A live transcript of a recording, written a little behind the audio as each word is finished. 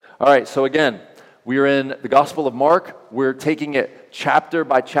All right, so again, we're in the Gospel of Mark. We're taking it chapter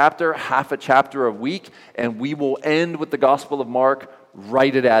by chapter, half a chapter a week, and we will end with the Gospel of Mark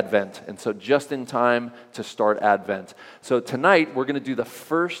right at Advent. And so just in time to start Advent. So tonight, we're going to do the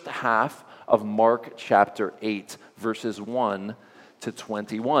first half of Mark chapter 8, verses 1 to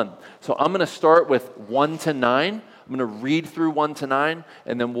 21. So I'm going to start with 1 to 9. I'm going to read through 1 to 9,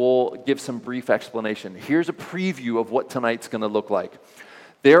 and then we'll give some brief explanation. Here's a preview of what tonight's going to look like.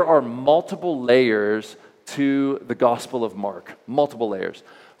 There are multiple layers to the Gospel of Mark, multiple layers.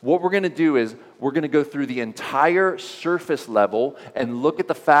 What we're going to do is we're going to go through the entire surface level and look at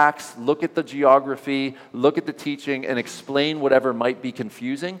the facts, look at the geography, look at the teaching, and explain whatever might be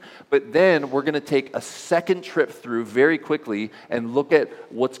confusing. But then we're going to take a second trip through very quickly and look at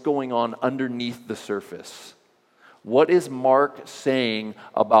what's going on underneath the surface. What is Mark saying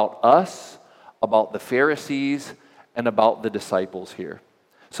about us, about the Pharisees, and about the disciples here?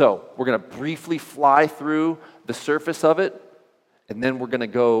 So we're going to briefly fly through the surface of it, and then we're going to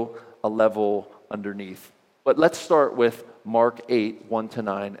go a level underneath. But let's start with Mark 8, 1 to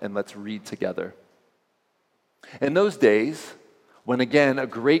 9, and let's read together. In those days, when again a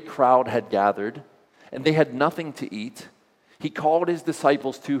great crowd had gathered, and they had nothing to eat, he called his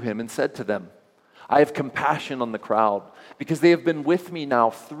disciples to him and said to them, I have compassion on the crowd, because they have been with me now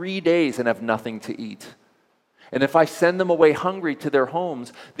 3 days and have nothing to eat. And if I send them away hungry to their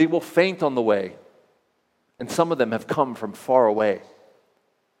homes, they will faint on the way. And some of them have come from far away.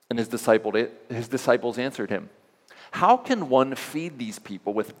 And his disciples answered him, How can one feed these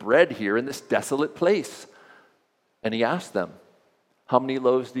people with bread here in this desolate place? And he asked them, How many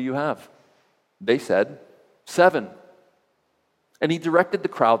loaves do you have? They said, 7. And he directed the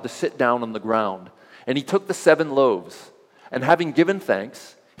crowd to sit down on the ground. And he took the 7 loaves, and having given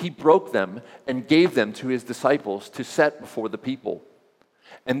thanks, he broke them and gave them to his disciples to set before the people.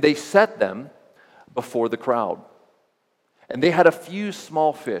 And they set them before the crowd. And they had a few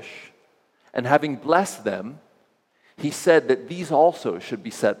small fish. And having blessed them, he said that these also should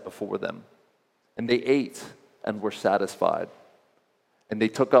be set before them. And they ate and were satisfied. And they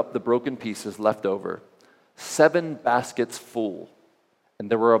took up the broken pieces left over, 7 baskets full.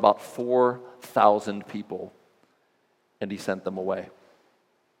 And there were about 4,000 people. And he sent them away.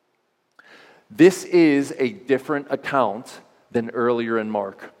 This is a different account than earlier in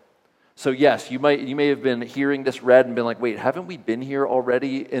Mark. So yes, you may have been hearing this read and been like, wait, haven't we been here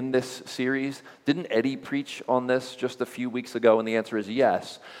already in this series? Didn't Eddie preach on this just a few weeks ago? And the answer is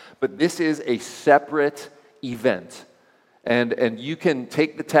yes. But this is a separate event. And you can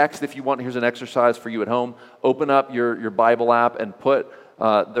take the text if you want. Here's an exercise for you at home. Open up your Bible app and put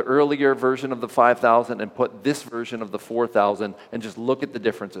the earlier version of the 5,000 and put this version of the 4,000 and just look at the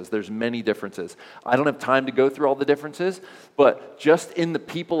differences. There's many differences. I don't have time to go through all the differences, but just in the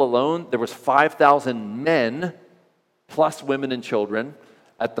people alone, there was 5,000 men plus women and children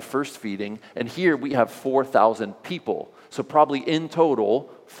at the first feeding, and here we have 4,000 people. So probably in total,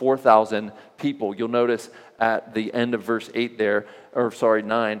 4,000 people. You'll notice at the end of verse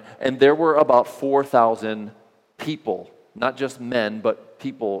 9, and there were about 4,000 people. Not just men, but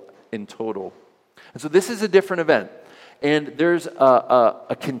people in total. And so this is a different event. And there's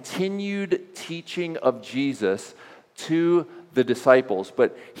a continued teaching of Jesus to the disciples.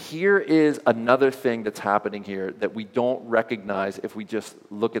 But here is another thing that's happening here that we don't recognize if we just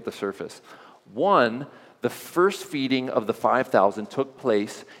look at the surface. One, the first feeding of the 5,000 took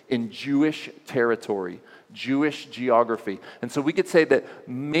place in Jewish territory, Jewish geography. And so we could say that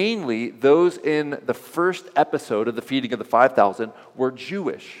mainly those in the first episode of the feeding of the 5,000 were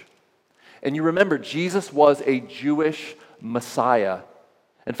Jewish. And you remember, Jesus was a Jewish Messiah.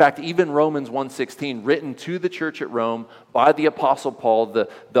 In fact, even Romans 1:16, written to the church at Rome by the Apostle Paul, the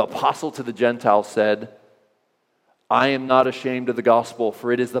apostle to the Gentiles, said, I am not ashamed of the gospel,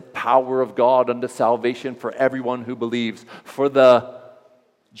 for it is the power of God unto salvation for everyone who believes, for the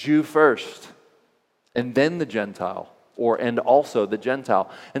Jew first, and then the Gentile, and also the Gentile.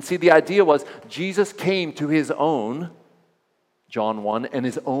 And see, the idea was Jesus came to his own, John 1, and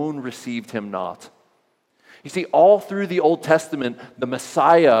his own received him not. You see, all through the Old Testament, the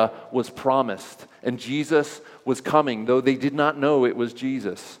Messiah was promised, and Jesus was coming, though they did not know it was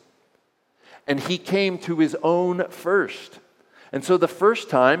Jesus. And he came to his own first. And so the first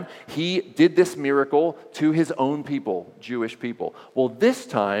time, he did this miracle to his own people, Jewish people. Well, this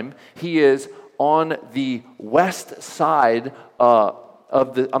time, he is on the west side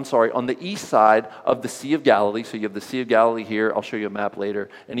on the east side of the Sea of Galilee. So you have the Sea of Galilee here. I'll show you a map later.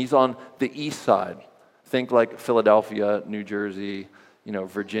 And he's on the east side. Think like Philadelphia, New Jersey,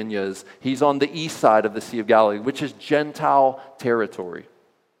 Virginia's. He's on the east side of the Sea of Galilee, which is Gentile territory.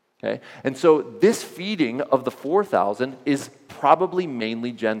 Okay? And so this feeding of the 4,000 is probably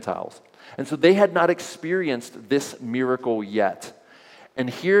mainly Gentiles. And so they had not experienced this miracle yet. And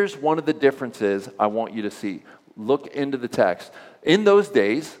here's one of the differences I want you to see. Look into the text. In those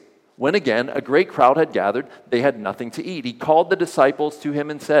days, when again a great crowd had gathered, they had nothing to eat. He called the disciples to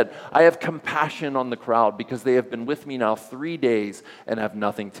him and said, I have compassion on the crowd because they have been with me now 3 days and have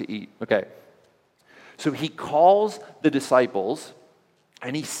nothing to eat. Okay. So he calls the disciples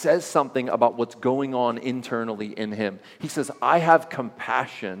and he says something about what's going on internally in him. He says, I have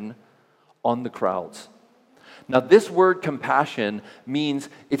compassion on the crowds. Now, this word compassion means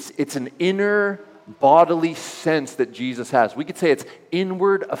it's an inner bodily sense that Jesus has. We could say it's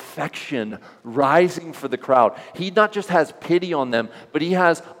inward affection rising for the crowd. He not just has pity on them, but he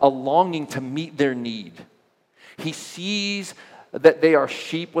has a longing to meet their need. He sees that they are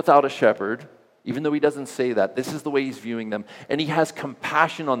sheep without a shepherd, even though he doesn't say that. This is the way he's viewing them. And he has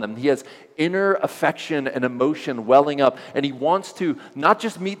compassion on them. He has inner affection and emotion welling up. And he wants to not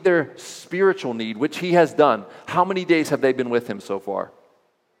just meet their spiritual need, which he has done. How many days have they been with him so far?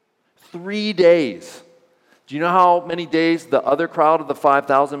 3 days. Do you know how many days the other crowd of the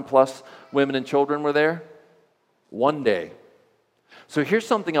 5,000 plus women and children were there? 1 day. So here's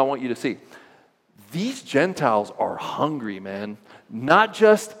something I want you to see. These Gentiles are hungry, man. Not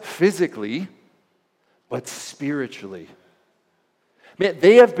just physically, but spiritually. Man,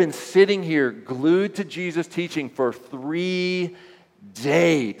 they have been sitting here glued to Jesus' teaching for 3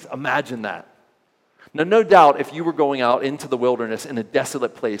 days. Imagine that. Now, no doubt, if you were going out into the wilderness in a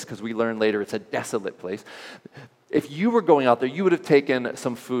desolate place, because we learn later it's a desolate place, if you were going out there, you would have taken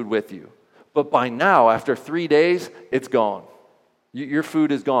some food with you. But by now, after 3 days, it's gone. Your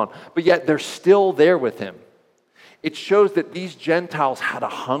food is gone. But yet, they're still there with him. It shows that these Gentiles had a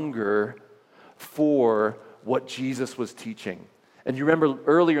hunger for what Jesus was teaching. And you remember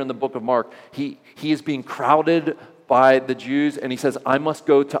earlier in the book of Mark, he is being crowded by the Jews, and he says, I must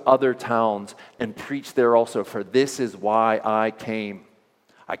go to other towns and preach there also, for this is why I came.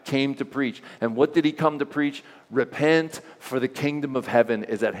 I came to preach. And what did he come to preach? Repent, for the kingdom of heaven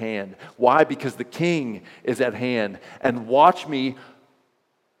is at hand. Why? Because the king is at hand. And watch me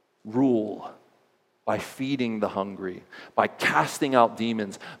rule by feeding the hungry, by casting out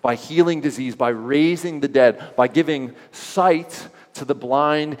demons, by healing disease, by raising the dead, by giving sight to the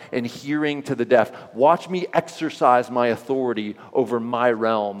blind and hearing to the deaf. Watch me exercise my authority over my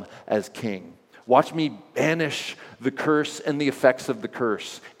realm as king. Watch me banish the curse and the effects of the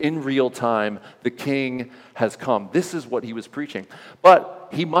curse. In real time, the king has come. This is what he was preaching. But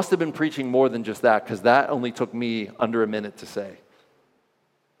he must have been preaching more than just that, because that only took me under a minute to say.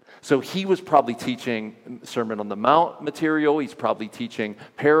 So he was probably teaching Sermon on the Mount material. He's probably teaching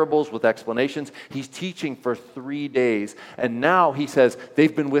parables with explanations. He's teaching for 3 days. And now he says,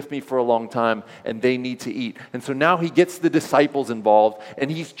 they've been with me for a long time and they need to eat. And so now he gets the disciples involved and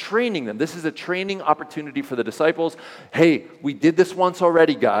he's training them. This is a training opportunity for the disciples. Hey, we did this once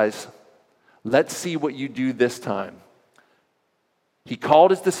already, guys. Let's see what you do this time. He called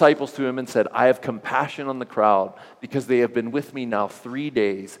his disciples to him and said, I have compassion on the crowd because they have been with me now 3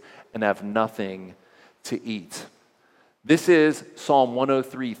 days and have nothing to eat. This is Psalm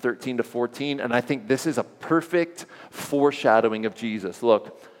 103, 13 to 14, and I think this is a perfect foreshadowing of Jesus.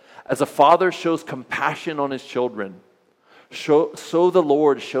 Look, as a father shows compassion on his children, so the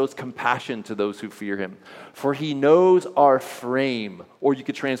Lord shows compassion to those who fear him. For he knows our frame, or you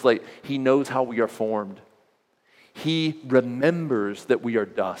could translate, he knows how we are formed. He remembers that we are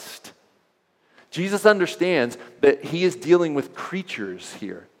dust. Jesus understands that he is dealing with creatures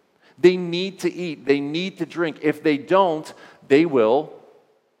here. They need to eat. They need to drink. If they don't, they will,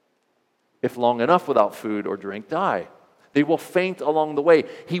 if long enough without food or drink, die. They will faint along the way.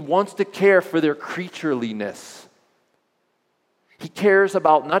 He wants to care for their creatureliness. He cares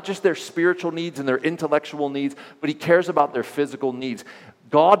about not just their spiritual needs and their intellectual needs, but he cares about their physical needs.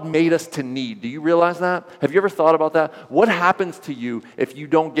 God made us to need. Do you realize that? Have you ever thought about that? What happens to you if you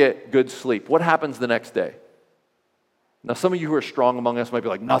don't get good sleep? What happens the next day? Now, some of you who are strong among us might be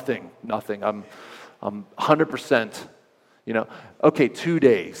like, nothing. I'm 100%. Okay, 2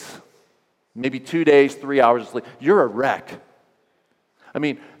 days. Maybe 2 days, 3 hours of sleep. You're a wreck. I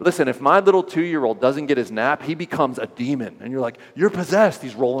mean, listen, if my little 2-year-old doesn't get his nap, he becomes a demon. And you're like, you're possessed.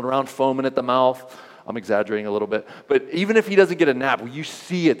 He's rolling around, foaming at the mouth. I'm exaggerating a little bit. But even if he doesn't get a nap, you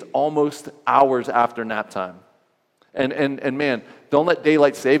see it almost hours after nap time. And man, don't let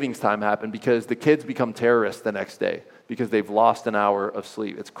daylight savings time happen because the kids become terrorists the next day. because they've lost an hour of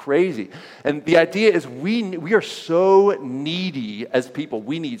sleep. It's crazy. And the idea is we are so needy as people.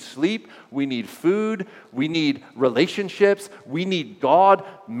 We need sleep, we need food, we need relationships, we need God.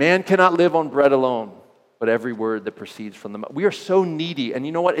 Man cannot live on bread alone, but every word that proceeds from the mouth. We are so needy. And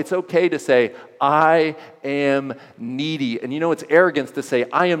you know what? It's okay to say, I am needy. And you know, it's arrogance to say,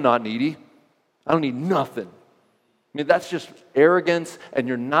 I am not needy. I don't need nothing. I mean, that's just arrogance, and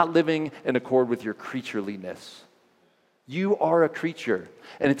you're not living in accord with your creatureliness. You are a creature,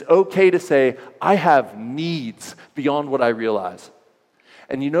 and it's okay to say, I have needs beyond what I realize.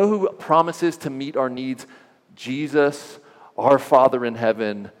 And you know who promises to meet our needs? Jesus, our Father in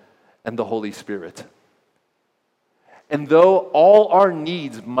heaven, and the Holy Spirit. And though all our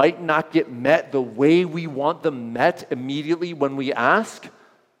needs might not get met the way we want them met immediately when we ask,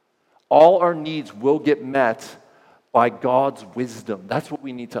 all our needs will get met by God's wisdom. That's what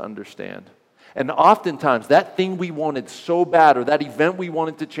we need to understand. And oftentimes, that thing we wanted so bad, or that event we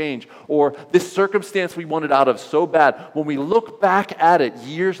wanted to change, or this circumstance we wanted out of so bad, when we look back at it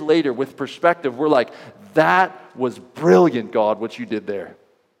years later with perspective, we're like, that was brilliant, God, what you did there.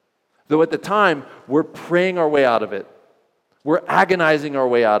 Though at the time, we're praying our way out of it. We're agonizing our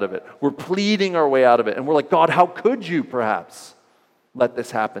way out of it. We're pleading our way out of it. And we're like, God, how could you perhaps let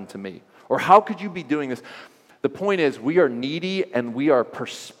this happen to me? Or how could you be doing this? The point is, we are needy and we are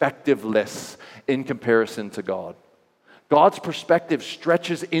perspectiveless in comparison to God. God's perspective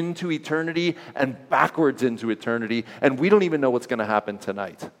stretches into eternity and backwards into eternity, and we don't even know what's going to happen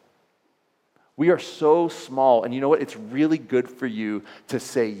tonight. We are so small, and you know what? It's really good for you to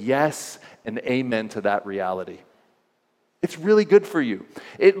say yes and amen to that reality. It's really good for you.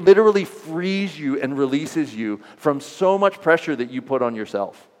 It literally frees you and releases you from so much pressure that you put on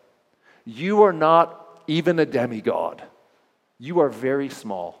yourself. You are not even a demigod. You are very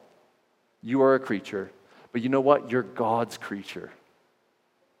small. You are a creature. But you know what? You're God's creature.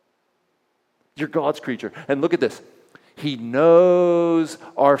 You're God's creature. And look at this. He knows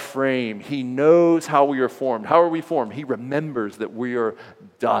our frame. He knows how we are formed. How are we formed? He remembers that we are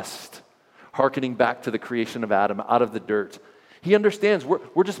dust, hearkening back to the creation of Adam out of the dirt. He understands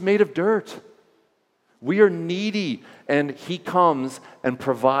we're just made of dirt. We are needy, and He comes and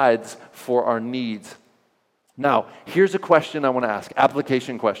provides for our needs. Now, here's a question I want to ask,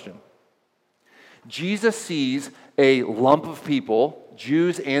 application question. Jesus sees a lump of people,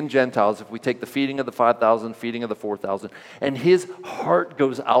 Jews and Gentiles, if we take the feeding of the 5,000, feeding of the 4,000, and His heart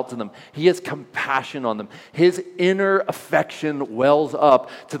goes out to them. He has compassion on them. His inner affection wells up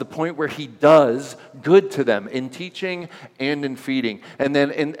to the point where He does good to them in teaching and in feeding. And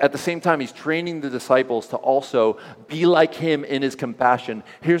then at the same time, He's training the disciples to also be like Him in His compassion.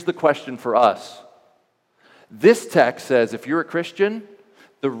 Here's the question for us. This text says, if you're a Christian,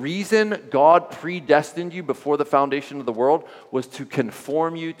 the reason God predestined you before the foundation of the world was to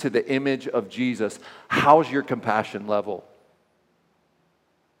conform you to the image of Jesus. How's your compassion level?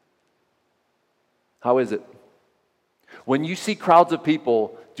 How is it? When you see crowds of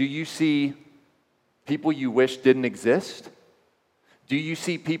people, do you see people you wish didn't exist? Do you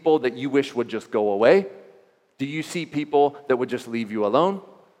see people that you wish would just go away? Do you see people that would just leave you alone?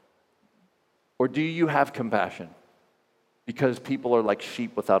 Or do you have compassion? Because people are like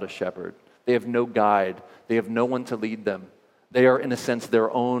sheep without a shepherd. They have no guide. They have no one to lead them. They are, in a sense, their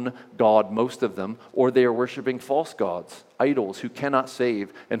own God, most of them, or they are worshiping false gods, idols who cannot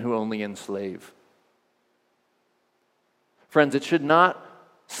save and who only enslave. Friends, it should not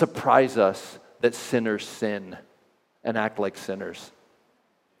surprise us that sinners sin and act like sinners.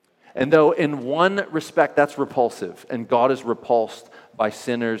 And though in one respect that's repulsive, and God is repulsed by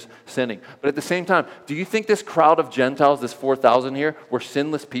sinners sinning. But at the same time, do you think this crowd of Gentiles, this 4,000 here, were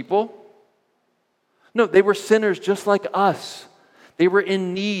sinless people? No, they were sinners just like us. They were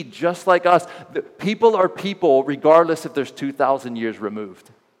in need just like us. People are people regardless if there's 2,000 years removed.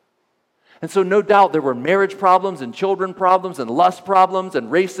 And so no doubt there were marriage problems and children problems and lust problems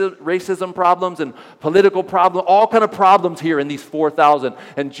and racism problems and political problems, all kind of problems here in these 4,000.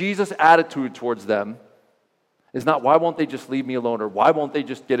 And Jesus' attitude towards them is not, why won't they just leave me alone? Or why won't they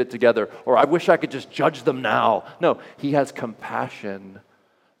just get it together? Or I wish I could just judge them now. No, He has compassion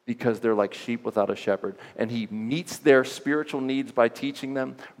because they're like sheep without a shepherd. And He meets their spiritual needs by teaching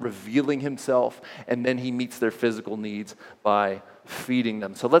them, revealing Himself, and then He meets their physical needs by feeding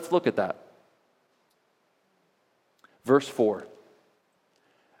them. So let's look at that. Verse 4.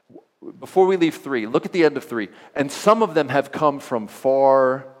 Before we leave 3, look at the end of 3. And some of them have come from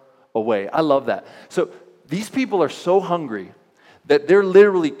far away. I love that. So these people are so hungry that they're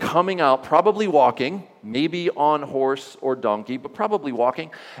literally coming out, probably walking, maybe on horse or donkey, but probably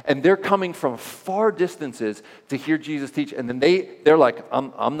walking, and they're coming from far distances to hear Jesus teach, and then they're like,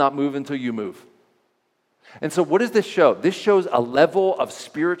 I'm not moving till you move. And so what does this show? This shows a level of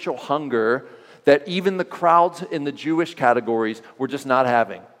spiritual hunger that even the crowds in the Jewish categories were just not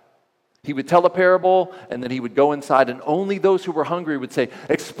having. He would tell a parable, and then he would go inside, and only those who were hungry would say,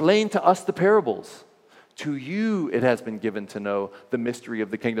 explain to us the parables. To you it has been given to know the mystery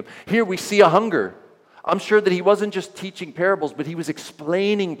of the kingdom. Here we see a hunger. I'm sure that he wasn't just teaching parables, but he was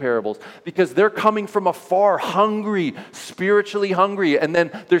explaining parables because they're coming from afar, hungry, spiritually hungry, and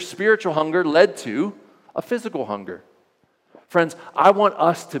then their spiritual hunger led to a physical hunger. Friends, I want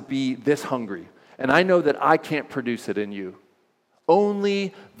us to be this hungry, and I know that I can't produce it in you.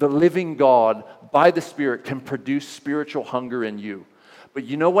 Only the living God, by the Spirit, can produce spiritual hunger in you. But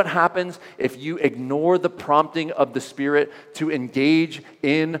you know what happens if you ignore the prompting of the Spirit to engage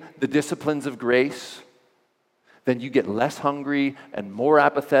in the disciplines of grace? Then you get less hungry and more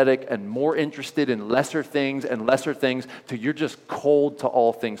apathetic and more interested in lesser things till you're just cold to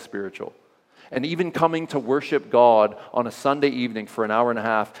all things spiritual. And even coming to worship God on a Sunday evening for an hour and a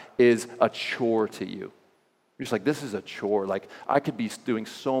half is a chore to you. You're just like, this is a chore. Like, I could be doing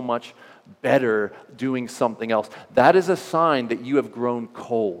so much better doing something else. That is a sign that you have grown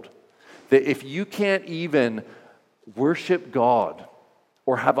cold. That if you can't even worship God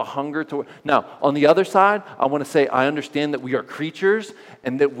or have a hunger to... Now, on the other side, I want to say I understand that we are creatures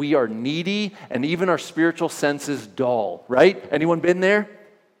and that we are needy and even our spiritual senses dull, right? Anyone been there?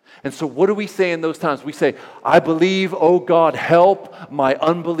 And so what do we say in those times? We say, I believe, oh God, help my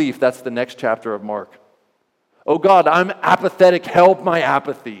unbelief. That's the next chapter of Mark. Oh God, I'm apathetic, help my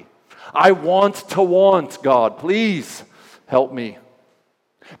apathy. I want to want, God, please help me.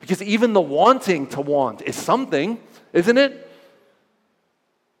 Because even the wanting to want is something, isn't it?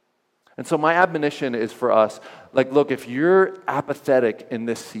 And so my admonition is for us, like, look, if you're apathetic in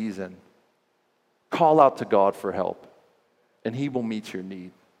this season, call out to God for help, and He will meet your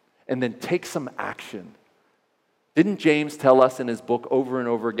need. And then take some action. Didn't James tell us in his book over and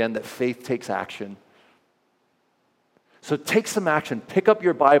over again that faith takes action? So take some action, pick up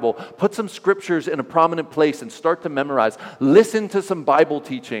your Bible, put some scriptures in a prominent place and start to memorize. Listen to some Bible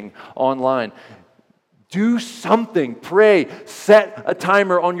teaching online. Do something, pray, set a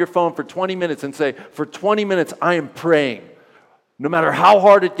timer on your phone for 20 minutes and say, for 20 minutes I am praying. No matter how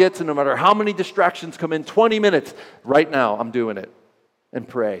hard it gets and no matter how many distractions come in, 20 minutes, right now I'm doing it. And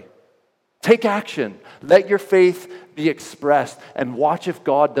pray. Take action. Let your faith be expressed and watch if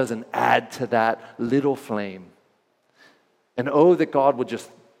God doesn't add to that little flame. And oh, that God would just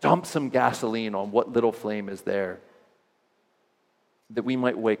dump some gasoline on what little flame is there, that we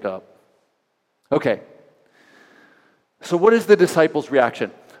might wake up. Okay, so what is the disciples'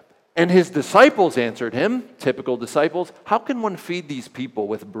 reaction? And his disciples answered him, typical disciples, how can one feed these people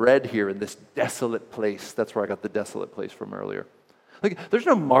with bread here in this desolate place? That's where I got the desolate place from earlier. Like, there's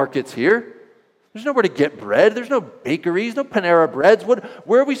no markets here. There's nowhere to get bread. There's no bakeries, no Panera Breads.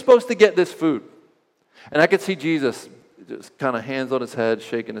 Where are we supposed to get this food? And I could see Jesus just kind of hands on his head,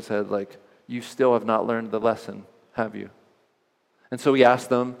 shaking his head like, you still have not learned the lesson, have you? And so he asked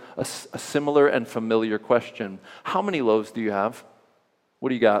them a similar and familiar question. How many loaves do you have? What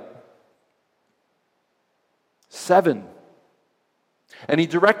do you got? 7. And he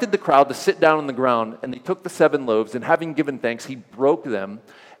directed the crowd to sit down on the ground, and they took the 7 loaves, and having given thanks, he broke them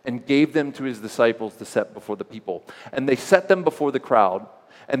and gave them to his disciples to set before the people. And they set them before the crowd,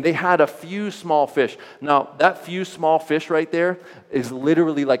 and they had a few small fish. Now, that few small fish right there is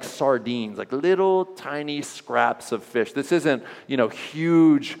literally like sardines, like little tiny scraps of fish. This isn't,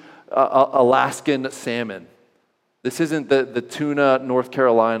 huge Alaskan salmon. This isn't the tuna, North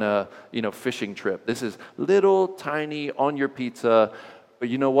Carolina, fishing trip. This is little, tiny, on your pizza. But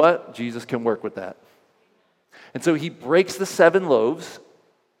you know what? Jesus can work with that. And so he breaks the 7 loaves,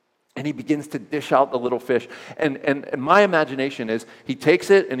 and he begins to dish out the little fish. And my imagination is he takes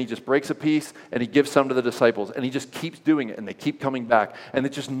it, and he just breaks a piece, and he gives some to the disciples. And he just keeps doing it, and they keep coming back. And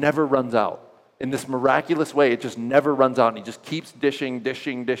it just never runs out. In this miraculous way, it just never runs out, and he just keeps dishing.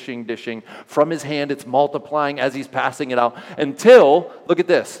 From his hand, it's multiplying as he's passing it out until, look at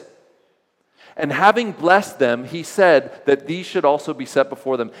this. And having blessed them, he said that these should also be set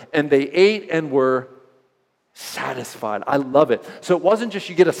before them. And they ate and were satisfied. I love it. So it wasn't just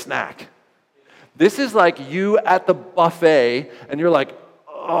you get a snack. This is like you at the buffet, and you're like,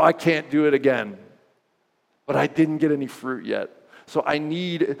 oh, I can't do it again. But I didn't get any fruit yet. So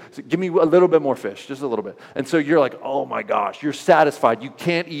give me a little bit more fish, just a little bit. And so you're like, oh my gosh, you're satisfied. You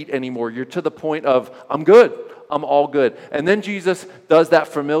can't eat anymore. You're to the point of, I'm good. I'm all good. And then Jesus does that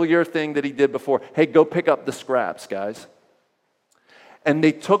familiar thing that he did before. Hey, go pick up the scraps, guys. And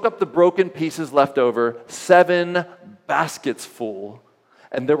they took up the broken pieces left over, 7 baskets full,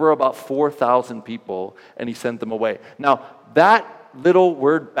 and there were about 4,000 people, and he sent them away. Now, that little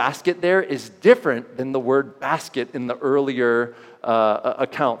word basket there is different than the word basket in the earlier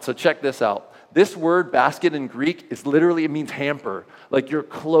account. So check this out. This word basket in Greek is literally, it means hamper, like your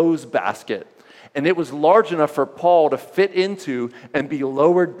clothes basket. And it was large enough for Paul to fit into and be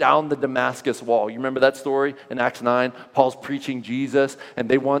lowered down the Damascus wall. You remember that story in Acts 9? Paul's preaching Jesus, and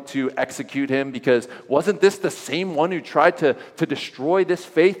they want to execute him because wasn't this the same one who tried to destroy this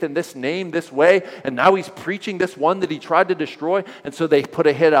faith and this name this way? And now he's preaching this one that he tried to destroy. And so they put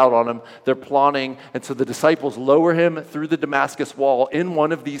a hit out on him. They're plotting. And so the disciples lower him through the Damascus wall in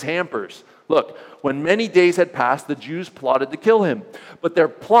one of these hampers. Look, when many days had passed, the Jews plotted to kill him. But their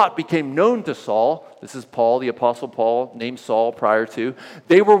plot became known to Saul. This is Paul, the Apostle Paul, named Saul prior to.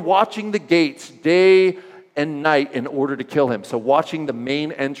 They were watching the gates day and night in order to kill him. So watching the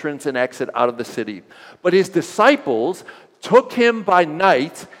main entrance and exit out of the city. But his disciples took him by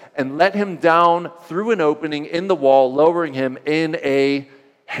night and let him down through an opening in the wall, lowering him in a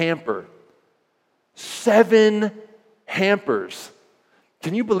hamper. 7 hampers.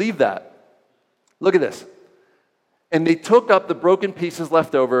 Can you believe that? Look at this. And they took up the broken pieces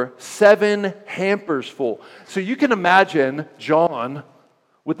left over, 7 hampers full. So you can imagine John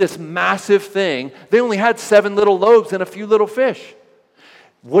with this massive thing. They only had 7 little loaves and a few little fish.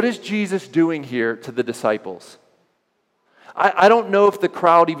 What is Jesus doing here to the disciples? I don't know if the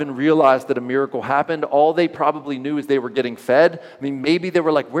crowd even realized that a miracle happened. All they probably knew is they were getting fed. I mean, maybe they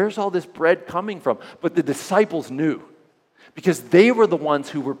were like, where's all this bread coming from? But the disciples knew. Because they were the ones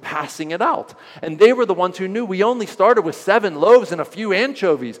who were passing it out. And they were the ones who knew we only started with 7 loaves and a few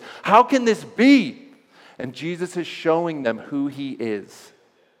anchovies. How can this be? And Jesus is showing them who he is.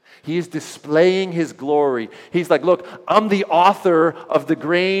 He is displaying his glory. He's like, look, I'm the author of the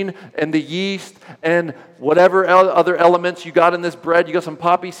grain and the yeast and whatever other elements you got in this bread. You got some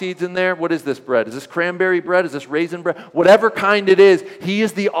poppy seeds in there. What is this bread? Is this cranberry bread? Is this raisin bread? Whatever kind it is, he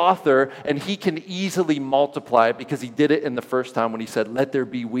is the author, and he can easily multiply it because he did it in the first time when he said, let there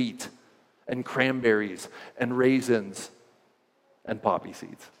be wheat and cranberries and raisins and poppy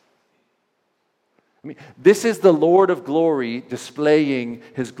seeds. I mean, this is the Lord of glory displaying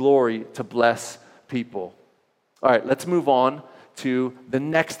his glory to bless people. All right, let's move on to the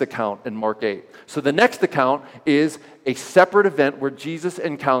next account in Mark 8. So the next account is a separate event where Jesus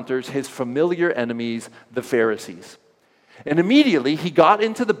encounters his familiar enemies, the Pharisees. And immediately he got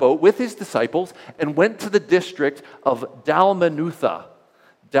into the boat with his disciples and went to the district of Dalmanutha.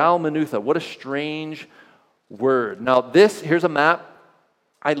 Dalmanutha, what a strange word. Now here's a map.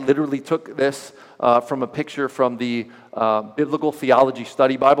 I literally took this from a picture from the Biblical Theology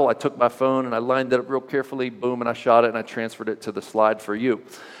Study Bible. I took my phone and I lined it up real carefully, boom, and I shot it and I transferred it to the slide for you.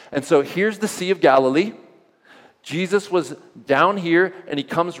 And so here's the Sea of Galilee. Jesus was down here and he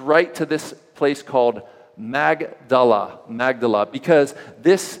comes right to this place called Magdala, because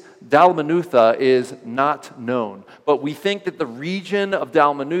this Dalmanutha is not known. But we think that the region of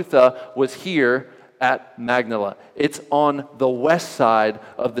Dalmanutha was here at Magdala. It's on the west side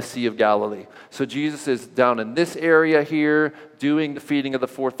of the Sea of Galilee. So Jesus is down in this area here doing the feeding of the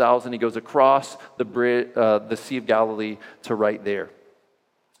 4,000. He goes across the Sea of Galilee to right there.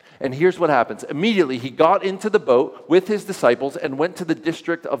 And here's what happens. Immediately he got into the boat with his disciples and went to the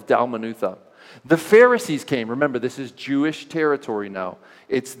district of Dalmanutha. The Pharisees came. Remember, this is Jewish territory now.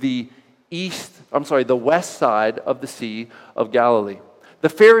 It's the west side of the Sea of Galilee. The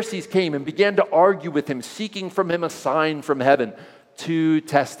Pharisees came and began to argue with him, seeking from him a sign from heaven to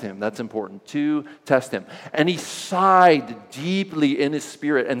test him. That's important, to test him. And he sighed deeply in his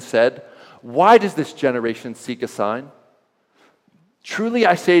spirit and said, "Why does this generation seek a sign? Truly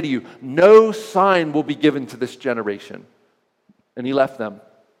I say to you, no sign will be given to this generation." And he left them,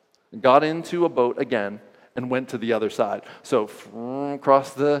 got into a boat again, and went to the other side. So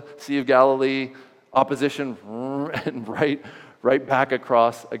across the Sea of Galilee, opposition, and right back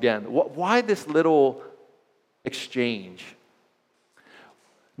across again. Why this little exchange?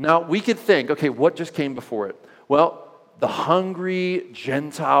 Now, we could think, okay, what just came before it? Well, the hungry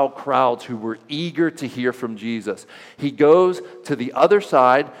Gentile crowds who were eager to hear from Jesus. He goes to the other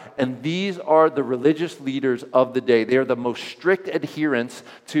side, and these are the religious leaders of the day. They are the most strict adherents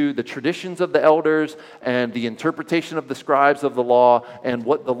to the traditions of the elders and the interpretation of the scribes of the law and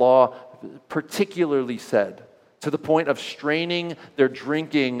what the law particularly said, to the point of straining their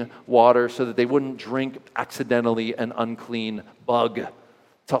drinking water so that they wouldn't drink accidentally an unclean bug.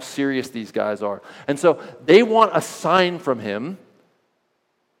 That's how serious these guys are. And so they want a sign from him,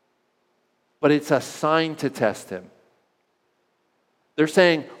 but it's a sign to test him. They're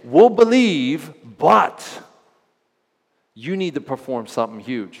saying, we'll believe, but you need to perform something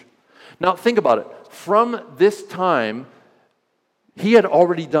huge. Now think about it. From this time, he had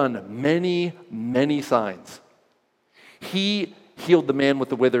already done many, many signs. He healed the man with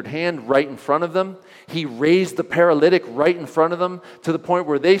the withered hand right in front of them. He raised the paralytic right in front of them to the point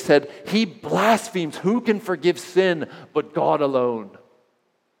where they said, he blasphemes. Who can forgive sin but God alone?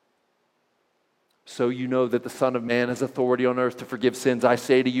 So you know that the Son of Man has authority on earth to forgive sins. I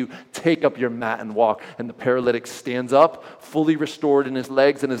say to you, take up your mat and walk. And the paralytic stands up, fully restored in his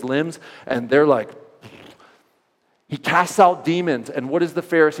legs and his limbs. And they're like, he casts out demons. And what is the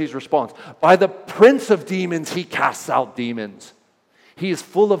Pharisees' response? By the prince of demons, he casts out demons. He is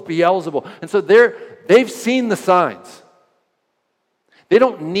full of Beelzebul. And so they've seen the signs. They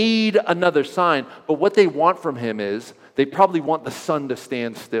don't need another sign. But what they want from him is, they probably want the sun to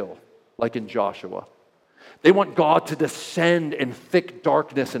stand still, like in Joshua. They want God to descend in thick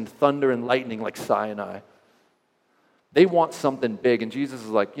darkness and thunder and lightning like Sinai. They want something big. And Jesus is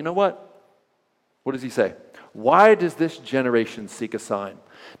like, you know what? What does he say? Why does this generation seek a sign?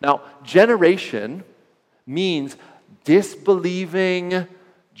 Now, generation means disbelieving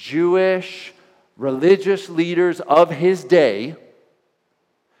Jewish religious leaders of his day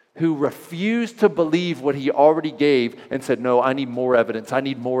who refused to believe what he already gave and said, no, I need more evidence, I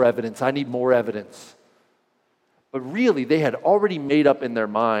need more evidence, I need more evidence. But really, they had already made up in their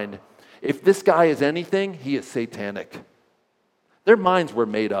mind, if this guy is anything, he is satanic. Their minds were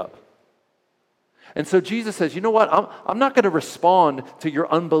made up. And so Jesus says, you know what, I'm not going to respond to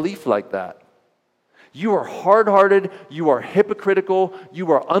your unbelief like that. You are hard-hearted, you are hypocritical,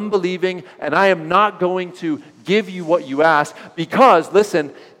 you are unbelieving, and I am not going to give you what you ask because,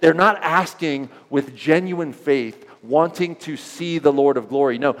 listen, they're not asking with genuine faith, wanting to see the Lord of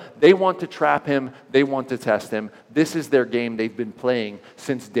glory. No, they want to trap him, they want to test him. This is their game they've been playing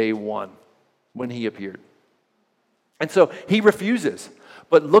since day one when he appeared. And so he refuses.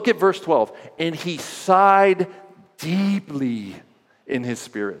 But look at verse 12. And he sighed deeply in his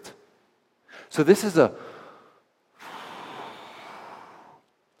spirit. So this is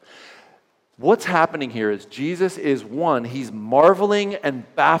what's happening here is Jesus is one, he's marveling and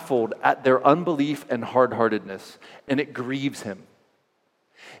baffled at their unbelief and hard-heartedness, and it grieves him.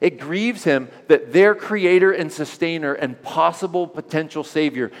 It grieves him that their creator and sustainer and possible potential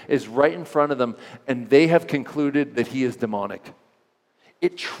savior is right in front of them, and they have concluded that he is demonic.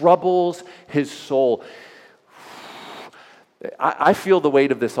 It troubles his soul. I feel the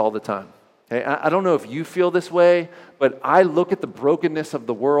weight of this all the time. Okay? I don't know if you feel this way, but I look at the brokenness of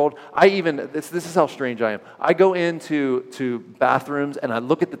the world. This is how strange I am. I go into bathrooms and I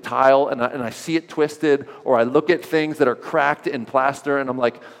look at the tile and I see it twisted, or I look at things that are cracked in plaster and I'm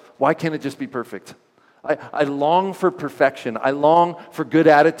like, why can't it just be perfect? I long for perfection. I long for good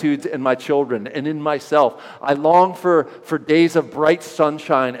attitudes in my children and in myself. I long for days of bright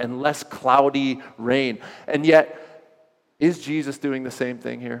sunshine and less cloudy rain. And yet, is Jesus doing the same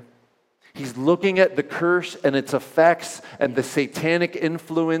thing here? He's looking at the curse and its effects and the satanic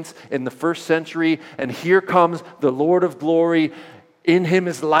influence in the first century, and here comes the Lord of glory. In him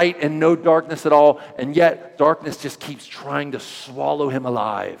is light and no darkness at all, and yet darkness just keeps trying to swallow him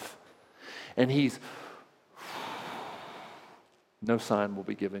alive. And he's, no sign will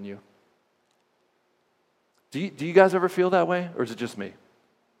be given you. Do you guys ever feel that way, or is it just me?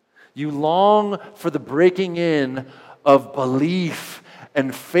 You long for the breaking in of belief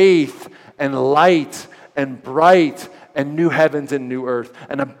and faith and light and bright and new heavens and new earth,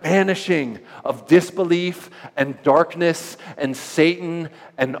 and a banishing of disbelief and darkness and Satan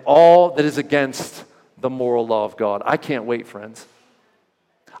and all that is against the moral law of God. I can't wait, friends.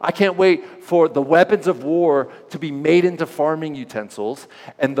 I can't wait for the weapons of war to be made into farming utensils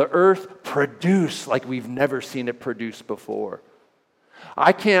and the earth produce like we've never seen it produce before.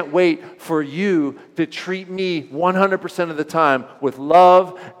 I can't wait for you to treat me 100% of the time with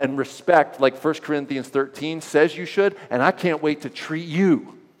love and respect like 1 Corinthians 13 says you should, and I can't wait to treat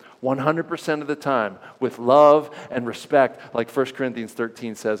you 100% of the time with love and respect like 1 Corinthians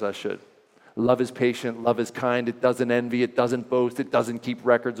 13 says I should. Love is patient, love is kind, it doesn't envy, it doesn't boast, it doesn't keep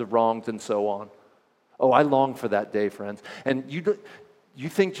records of wrongs, and so on. Oh, I long for that day, friends. And you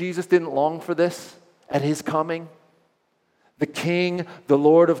think Jesus didn't long for this at his coming? The King, the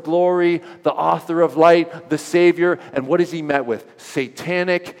Lord of glory, the author of light, the Savior, and what is he met with?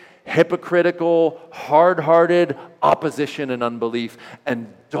 Satanic, hypocritical, hard-hearted opposition and unbelief,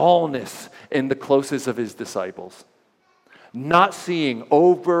 and dullness in the closest of his disciples. not seeing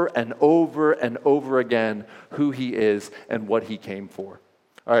over and over and over again who he is and what he came for.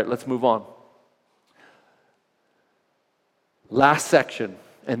 All right, let's move on. Last section,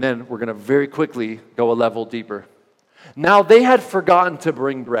 and then we're going to very quickly go a level deeper. Now they had forgotten to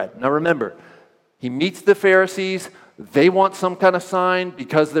bring bread. Now remember, he meets the Pharisees. They want some kind of sign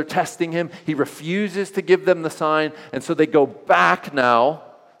because they're testing him. He refuses to give them the sign, and so they go back now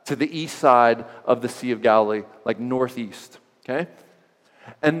to the east side of the Sea of Galilee, like northeast, okay?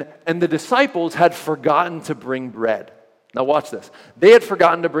 And the disciples had forgotten to bring bread. Now watch this. They had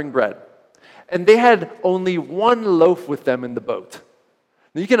forgotten to bring bread. And they had only one loaf with them in the boat.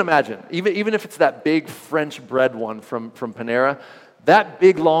 Now you can imagine, even if it's that big French bread one from Panera, that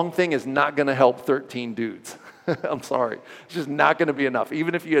big long thing is not going to help 13 dudes. I'm sorry. It's just not going to be enough.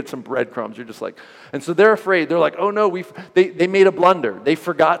 Even if you had some breadcrumbs, you're just like, and so they're afraid. They're like, oh no, they made a blunder. They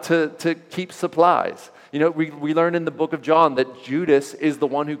forgot to keep supplies. You know, we learn in the book of John that Judas is the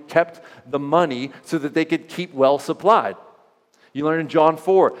one who kept the money so that they could keep well supplied. You learn in John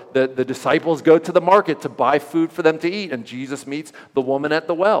 4 that the disciples go to the market to buy food for them to eat, and Jesus meets the woman at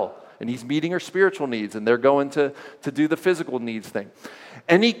the well, and he's meeting her spiritual needs, and they're going to do the physical needs thing.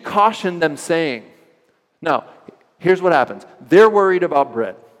 And he cautioned them saying, now, here's what happens. They're worried about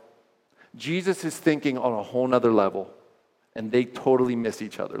bread. Jesus is thinking on a whole nother level, and they totally miss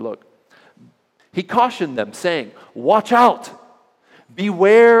each other. Look, he cautioned them saying, watch out.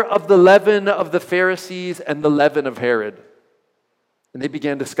 Beware of the leaven of the Pharisees and the leaven of Herod. And they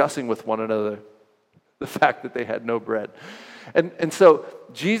began discussing with one another the fact that they had no bread. And so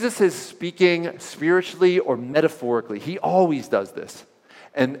Jesus is speaking spiritually or metaphorically. He always does this.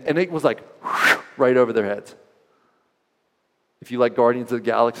 And it was like right over their heads. If you like Guardians of the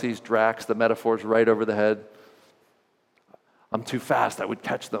Galaxy's Drax, the metaphor's right over the head. I'm too fast, I would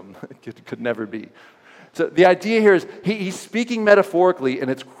catch them. It could never be. So the idea here is he's speaking metaphorically, and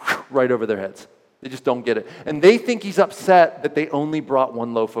it's right over their heads. They just don't get it. And they think he's upset that they only brought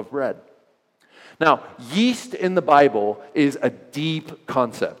one loaf of bread. Now, yeast in the Bible is a deep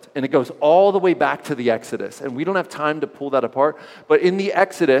concept, and it goes all the way back to the Exodus. And we don't have time to pull that apart, but in the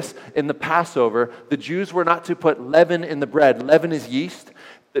Exodus, in the Passover, the Jews were not to put leaven in the bread. Leaven is yeast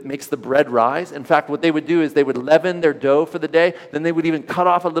that makes the bread rise. In fact, what they would do is they would leaven their dough for the day, then they would even cut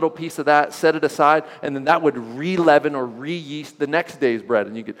off a little piece of that, set it aside, and then that would re-leaven or re-yeast the next day's bread,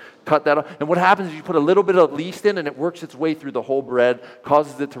 and you could cut that off. And what happens is you put a little bit of yeast in, and it works its way through the whole bread,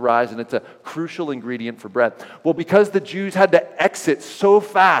 causes it to rise, and it's a crucial ingredient for bread. Well, because the Jews had to exit so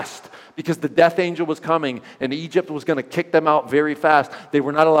fast, because the death angel was coming, and Egypt was going to kick them out very fast, they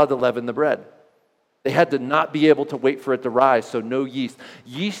were not allowed to leaven the bread. They had to not be able to wait for it to rise, so no yeast.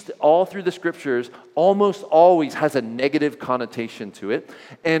 Yeast, all through the scriptures, almost always has a negative connotation to it.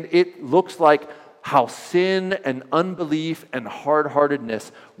 And it looks like how sin and unbelief and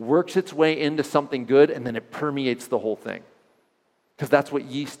hard-heartedness works its way into something good, and then it permeates the whole thing. Because that's what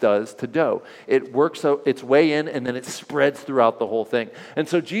yeast does to dough. It works its way in, and then it spreads throughout the whole thing. And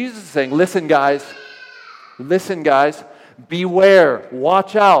so Jesus is saying, listen, guys, beware,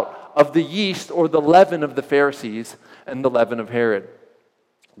 watch out of the yeast or the leaven of the Pharisees and the leaven of Herod.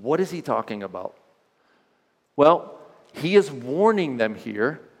 What is he talking about? Well, he is warning them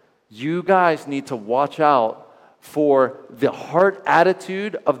here. You guys need to watch out for the heart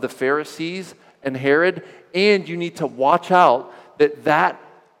attitude of the Pharisees and Herod, and you need to watch out that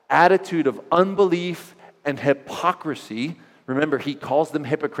attitude of unbelief and hypocrisy. Remember, he calls them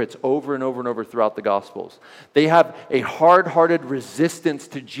hypocrites over and over and over throughout the Gospels. They have a hard-hearted resistance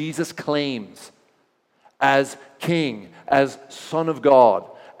to Jesus' claims as King, as Son of God,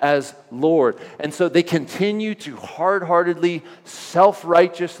 as Lord. And so they continue to hard-heartedly,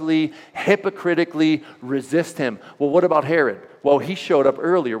 self-righteously, hypocritically resist him. Well, what about Herod? Well, he showed up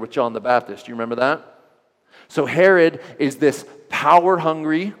earlier with John the Baptist. Do you remember that? So Herod is this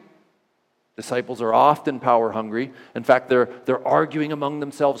power-hungry. Disciples are often power hungry. In fact, they're arguing among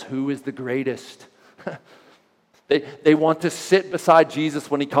themselves who is the greatest. They want to sit beside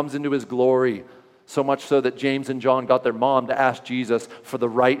Jesus when he comes into his glory. So much so that James and John got their mom to ask Jesus for the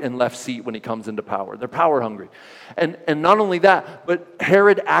right and left seat when he comes into power. They're power hungry. And not only that, but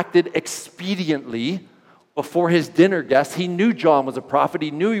Herod acted expediently before his dinner guests. He knew John was a prophet. He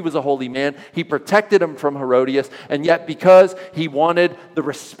knew he was a holy man. He protected him from Herodias. And yet, because he wanted the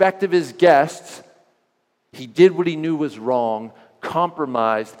respect of his guests, he did what he knew was wrong,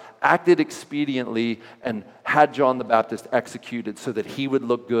 compromised, acted expediently, and had John the Baptist executed so that he would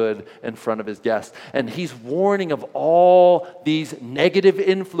look good in front of his guests. And he's warning of all these negative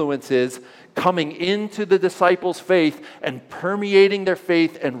influences coming into the disciples' faith and permeating their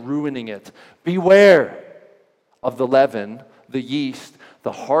faith and ruining it. Beware. of the leaven, the yeast,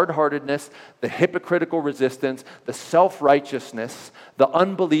 the hard-heartedness, the hypocritical resistance, the self-righteousness, the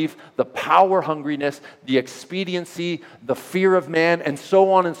unbelief, the power-hungriness, the expediency, the fear of man, and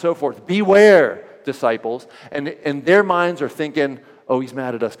so on and so forth. Beware, disciples. And their minds are thinking, oh, he's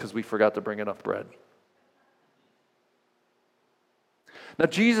mad at us because we forgot to bring enough bread. Now,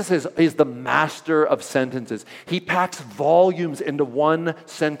 Jesus is the master of sentences. He packs volumes into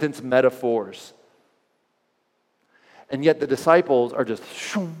one-sentence metaphors. And yet the disciples are just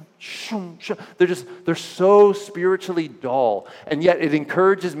shoom, shoom, shoom. They're so spiritually dull. And yet it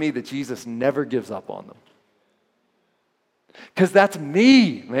encourages me that Jesus never gives up on them. Because that's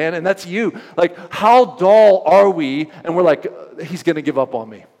me, man, and that's you. Like, how dull are we? And we're like, he's going to give up on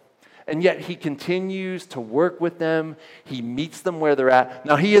me. And yet he continues to work with them. He meets them where they're at.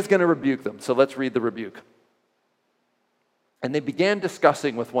 Now, he is going to rebuke them. So let's read the rebuke. And they began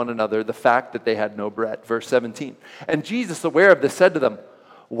discussing with one another the fact that they had no bread. Verse 17. And Jesus, aware of this, said to them,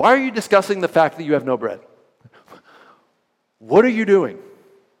 why are you discussing the fact that you have no bread? What are you doing?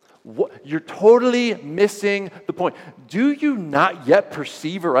 You're totally missing the point. Do you not yet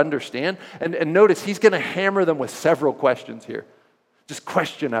perceive or understand? And notice, he's going to hammer them with several questions here. Just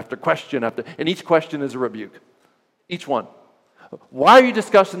question after question after. And each question is a rebuke. Each one. Why are you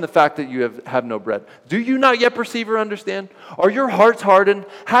discussing the fact that you have no bread? Do you not yet perceive or understand? Are your hearts hardened?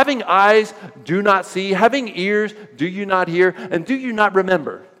 Having eyes, do not see. Having ears, do you not hear? And do you not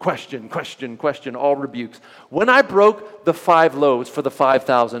remember? Question, question, question, all rebukes. When I broke the 5 loaves for the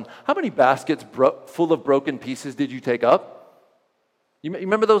 5,000, how many baskets full of broken pieces did you take up? You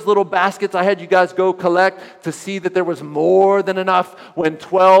remember those little baskets I had you guys go collect to see that there was more than enough when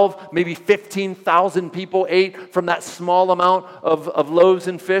 12, maybe 15,000 people ate from that small amount of loaves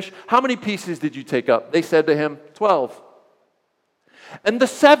and fish? How many pieces did you take up? They said to him, 12. And the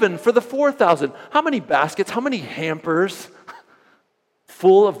 7 for the 4,000, how many baskets, how many hampers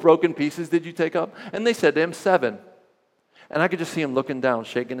full of broken pieces did you take up? And they said to him, 7. And I could just see him looking down,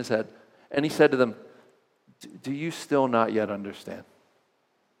 shaking his head. And he said to them, do you still not yet understand?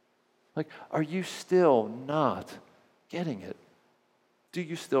 Like, are you still not getting it? Do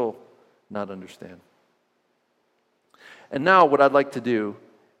you still not understand? And now what I'd like to do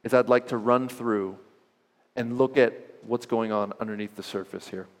is I'd like to run through and look at what's going on underneath the surface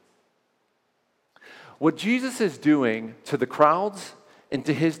here. What Jesus is doing to the crowds and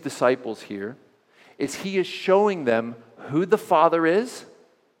to his disciples here is he is showing them who the Father is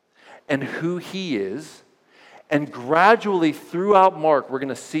and who he is. And gradually throughout Mark, we're going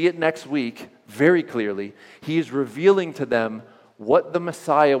to see it next week very clearly, he is revealing to them what the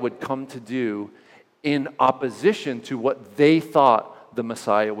Messiah would come to do in opposition to what they thought the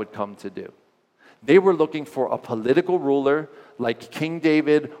Messiah would come to do. They were looking for a political ruler like King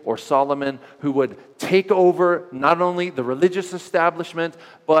David or Solomon who would take over not only the religious establishment,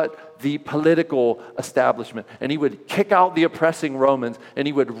 but the political establishment. And he would kick out the oppressing Romans, and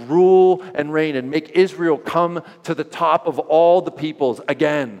he would rule and reign and make Israel come to the top of all the peoples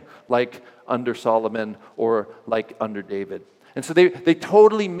again, like under Solomon or like under David. And so they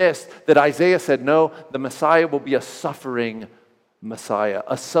totally missed that Isaiah said, no, the Messiah will be a suffering Messiah,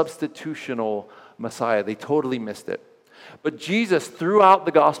 a substitutional Messiah. They totally missed it. But Jesus, throughout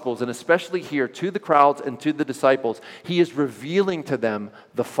the Gospels, and especially here to the crowds and to the disciples, he is revealing to them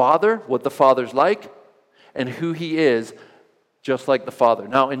the Father, what the Father's like, and who he is, just like the Father.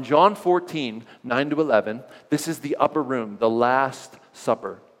 Now, in John 14, 9-11, this is the upper room, the Last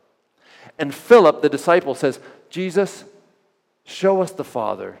Supper. And Philip, the disciple, says, Jesus, show us the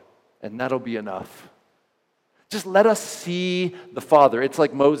Father, and that'll be enough. Just let us see the Father. It's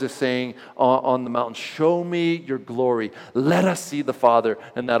like Moses saying on the mountain, show me your glory. Let us see the Father,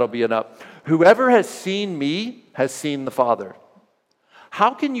 and that'll be enough. Whoever has seen me has seen the Father.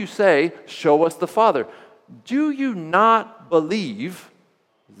 How can you say, show us the Father? Do you not believe,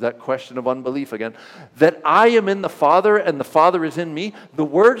 that question of unbelief again, that I am in the Father and the Father is in me? The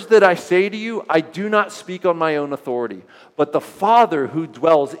words that I say to you, I do not speak on my own authority, but the Father who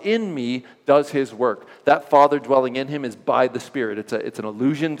dwells in me does his work. That Father dwelling in him is by the Spirit. It's an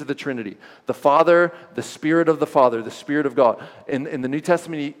allusion to the Trinity. The Father, the Spirit of the Father, the Spirit of God. In the New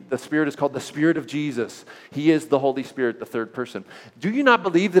Testament, the Spirit is called the Spirit of Jesus. He is the Holy Spirit, the third person. Do you not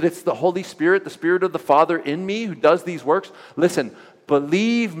believe that it's the Holy Spirit, the Spirit of the Father in me who does these works? Listen,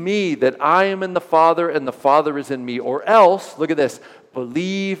 believe me that I am in the Father and the Father is in me. Or else, look at this,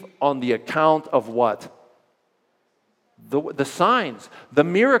 believe on the account of what? The signs, the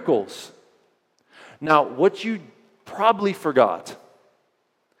miracles. Now, what you probably forgot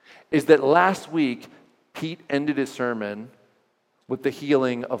is that last week, Pete ended his sermon with the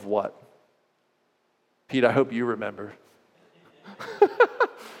healing of what? Pete, I hope you remember.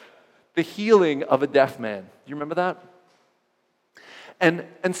 The healing of a deaf man. Do you remember that?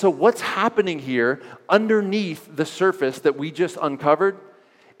 And so what's happening here underneath the surface that we just uncovered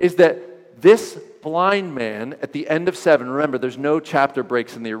is that this blind man at the end of 7, remember there's no chapter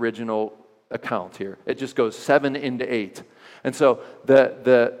breaks in the original account here. It just goes 7 into 8. And so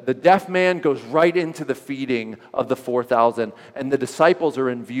the deaf man goes right into the feeding of the 4,000, and the disciples are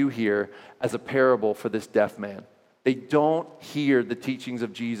in view here as a parable for this deaf man. They don't hear the teachings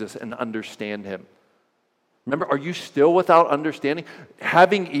of Jesus and understand him. Remember, are you still without understanding?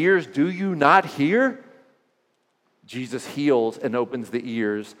 Having ears, do you not hear? Jesus heals and opens the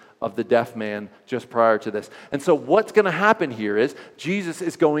ears of the deaf man just prior to this. And so what's going to happen here is Jesus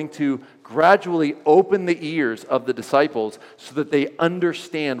is going to gradually open the ears of the disciples so that they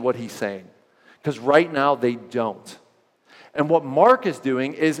understand what he's saying. Because right now they don't. And what Mark is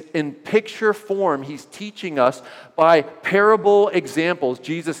doing is in picture form, he's teaching us by parable examples.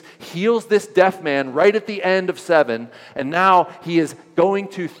 Jesus heals this deaf man right at the end of 7, and now he is going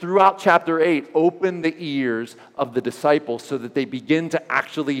to, throughout chapter 8, open the ears of the disciples so that they begin to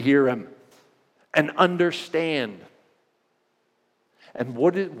actually hear him and understand. And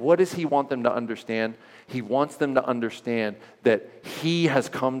what does he want them to understand? He wants them to understand that he has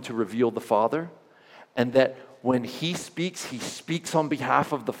come to reveal the Father, and that when he speaks on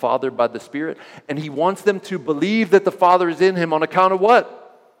behalf of the Father by the Spirit, and he wants them to believe that the Father is in him on account of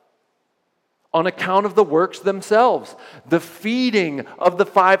what? On account of the works themselves. The feeding of the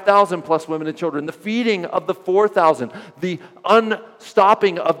 5,000 plus women and children, the feeding of the 4,000, the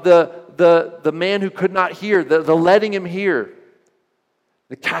unstopping of the man who could not hear, the letting him hear,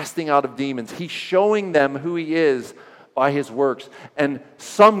 the casting out of demons. He's showing them who he is by his works. And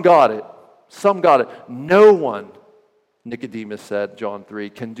some got it. Some got it. No one, Nicodemus said, John 3,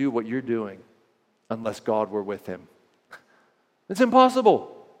 can do what you're doing unless God were with him. It's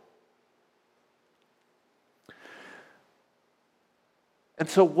impossible. And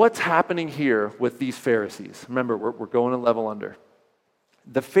so what's happening here with these Pharisees? Remember, we're going a level under.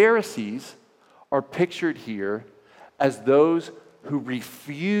 The Pharisees are pictured here as those who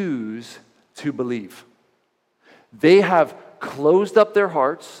refuse to believe. They have closed up their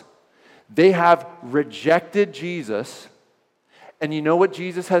hearts. They have rejected Jesus. And you know what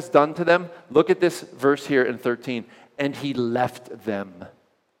Jesus has done to them? Look at this verse here in 13. And he left them.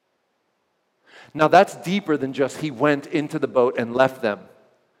 Now that's deeper than just he went into the boat and left them.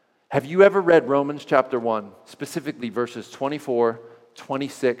 Have you ever read Romans chapter 1, specifically verses 24,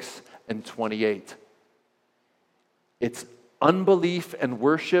 26, and 28? It's unbelief and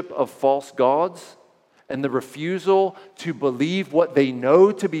worship of false gods and the refusal to believe what they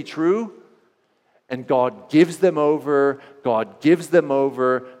know to be true. And God gives them over, God gives them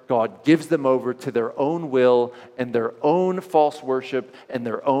over, God gives them over to their own will and their own false worship and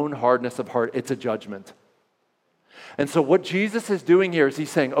their own hardness of heart. It's a judgment. And so what Jesus is doing here is he's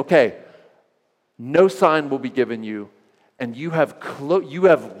saying, okay, no sign will be given you, and you have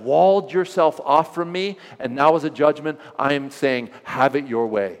walled yourself off from me, and now as a judgment, I am saying, have it your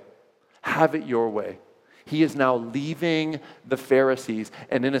way. Have it your way. He is now leaving the Pharisees,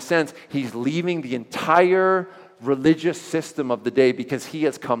 and in a sense, he's leaving the entire religious system of the day because he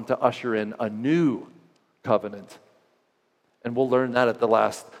has come to usher in a new covenant. And we'll learn that at the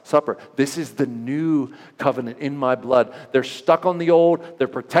Last Supper. This is the new covenant in my blood. They're stuck on the old. They're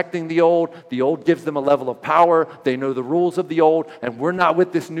protecting the old. The old gives them a level of power. They know the rules of the old, and we're not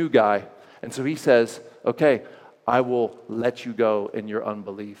with this new guy. And so he says, okay, I will let you go in your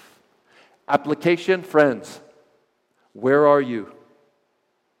unbelief. Application, friends, where are you?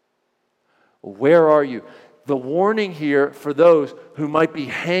 Where are you? The warning here for those who might be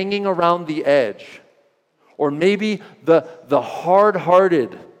hanging around the edge, or maybe the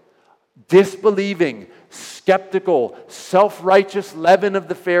hard-hearted, disbelieving, skeptical, self-righteous leaven of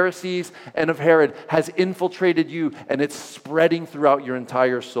the Pharisees and of Herod has infiltrated you, and it's spreading throughout your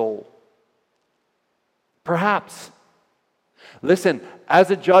entire soul. Perhaps. Listen,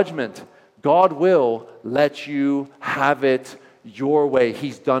 as a judgment, God will let you have it your way.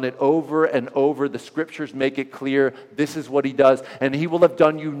 He's done it over and over. The scriptures make it clear this is what he does, and he will have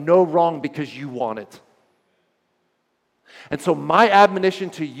done you no wrong because you want it. And so my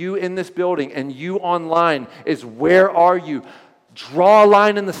admonition to you in this building and you online is, where are you? Draw a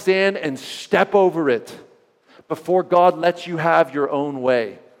line in the sand and step over it before God lets you have your own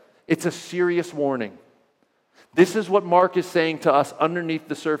way. It's a serious warning. This is what Mark is saying to us underneath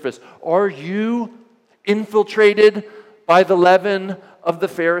the surface. Are you infiltrated by the leaven of the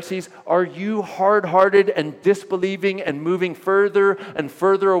Pharisees? Are you hard-hearted and disbelieving and moving further and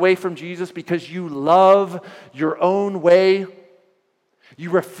further away from Jesus because you love your own way? You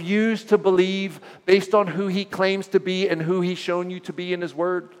refuse to believe based on who he claims to be and who he's shown you to be in his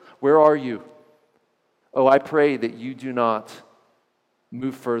word? Where are you? Oh, I pray that you do not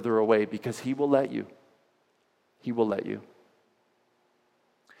move further away, because he will let you. He will let you.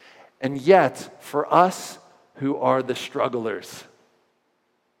 And yet, for us who are the strugglers,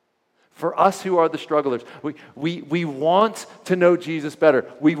 we want to know Jesus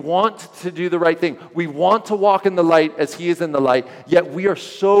better. We want to do the right thing. We want to walk in the light as he is in the light, yet we are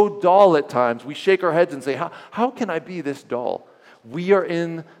so dull at times. We shake our heads and say, how can I be this dull? We are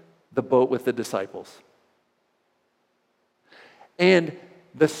in the boat with the disciples. And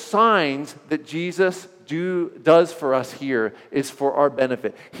the signs that Jesus does for us here is for our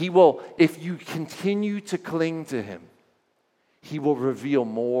benefit. He will, if you continue to cling to him, he will reveal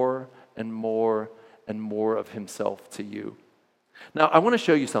more and more and more of himself to you. Now, I want to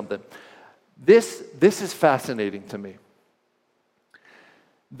show you something. This is fascinating to me.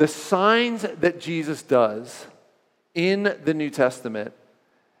 The signs that Jesus does in the New Testament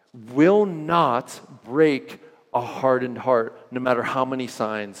will not break a hardened heart, no matter how many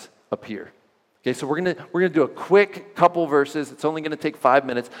signs appear. Okay, so we're gonna do a quick couple verses. It's only gonna take 5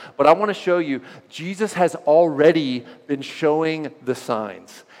 minutes, but I want to show you Jesus has already been showing the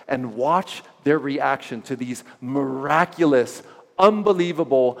signs, and watch their reaction to these miraculous,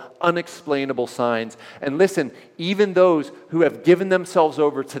 unbelievable, unexplainable signs. And listen, even those who have given themselves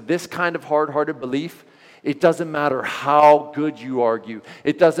over to this kind of hard-hearted belief, it doesn't matter how good you argue.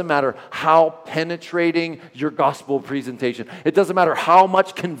 It doesn't matter how penetrating your gospel presentation. It doesn't matter how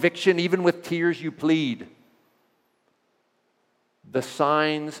much conviction, even with tears, you plead. The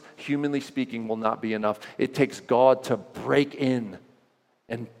signs, humanly speaking, will not be enough. It takes God to break in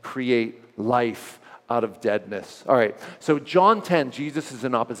and create life out of deadness. All right, so John 10, Jesus is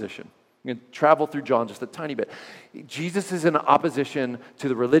in opposition. I'm going to travel through John just a tiny bit. Jesus is in opposition to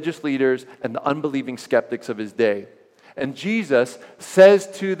the religious leaders and the unbelieving skeptics of his day. And Jesus says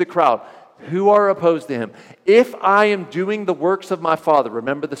to the crowd who are opposed to him, if I am doing the works of my Father,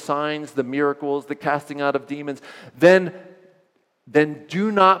 remember the signs, the miracles, the casting out of demons, then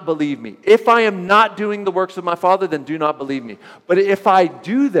do not believe me. If I am not doing the works of my Father, then do not believe me. But if I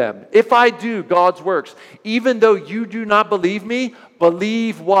do them, if I do God's works, even though you do not believe me,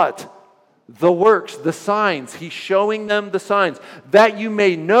 believe what? The works, the signs. He's showing them the signs, that you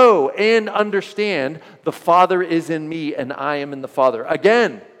may know and understand the Father is in me and I am in the Father.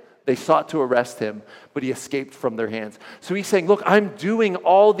 Again, they sought to arrest him, but he escaped from their hands. So he's saying, look, I'm doing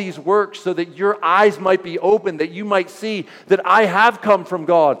all these works so that your eyes might be open, that you might see that I have come from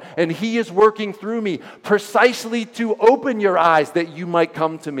God and he is working through me precisely to open your eyes that you might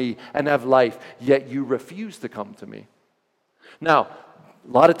come to me and have life, yet you refuse to come to me. Now,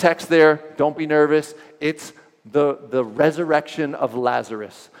 a lot of text there. Don't be nervous. It's the resurrection of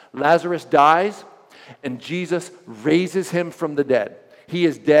Lazarus. Lazarus dies, and Jesus raises him from the dead. He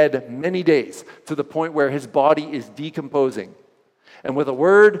is dead many days, to the point where his body is decomposing. And with a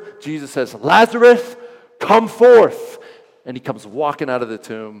word, Jesus says, Lazarus, come forth. And he comes walking out of the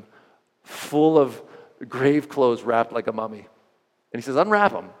tomb, full of grave clothes wrapped like a mummy. And he says,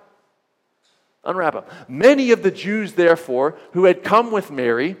 unwrap him. Unwrap him. Many of the Jews, therefore, who had come with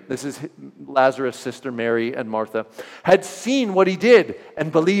Mary, this is Lazarus' sister Mary and Martha, had seen what he did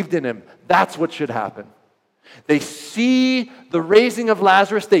and believed in him. That's what should happen. They see the raising of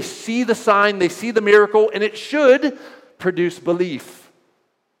Lazarus, they see the sign, they see the miracle, and it should produce belief.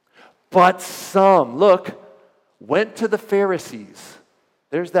 But some, look, went to the Pharisees,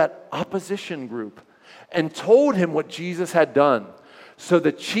 there's that opposition group, and told him what Jesus had done. So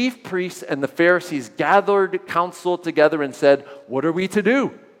the chief priests and the Pharisees gathered council together and said, what are we to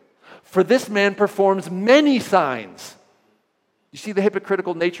do? For this man performs many signs. You see the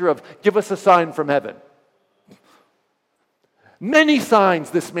hypocritical nature of, give us a sign from heaven. Many signs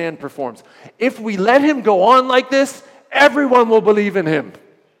this man performs. If we let him go on like this, everyone will believe in him.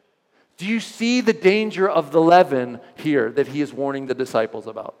 Do you see the danger of the leaven here that he is warning the disciples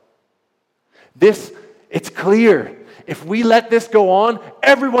about? It's clear. If we let this go on,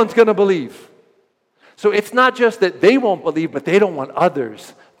 everyone's going to believe. So it's not just that they won't believe, but they don't want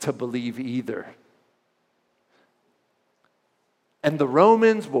others to believe either. And the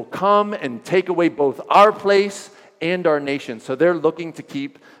Romans will come and take away both our place and our nation. So they're looking to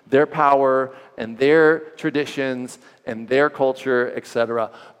keep their power and their traditions and their culture, etc.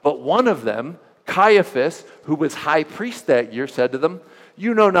 But one of them, Caiaphas, who was high priest that year, said to them,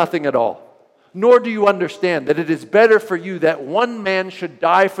 you know nothing at all. Nor do you understand that it is better for you that one man should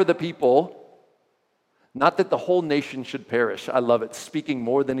die for the people, not that the whole nation should perish. I love it, speaking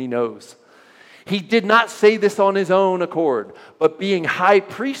more than he knows. He did not say this on his own accord, but being high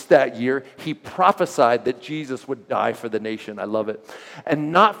priest that year, he prophesied that Jesus would die for the nation. I love it.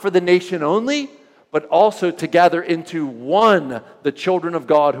 And not for the nation only, but also to gather into one the children of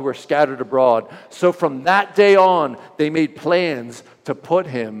God who are scattered abroad. So from that day on, they made plans to put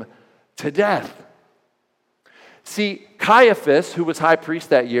him to death. See, Caiaphas, who was high priest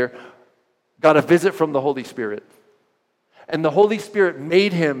that year, got a visit from the Holy Spirit. And the Holy Spirit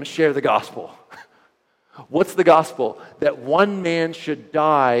made him share the gospel. What's the gospel? That one man should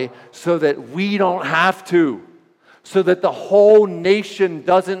die so that we don't have to. So that the whole nation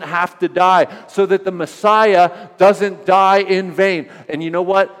doesn't have to die. So that the Messiah doesn't die in vain. And you know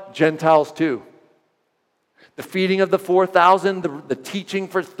what? Gentiles too. The feeding of the 4,000, the teaching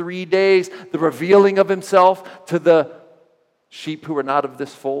for 3 days, the revealing of himself to the sheep who are not of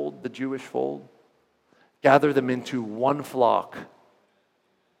this fold, the Jewish fold. Gather them into one flock.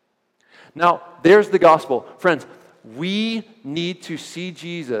 Now, there's the gospel. Friends, we need to see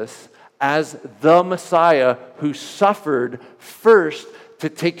Jesus as the Messiah who suffered first to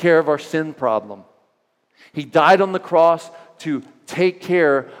take care of our sin problem. He died on the cross to take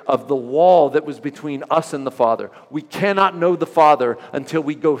care of the wall that was between us and the Father. We cannot know the Father until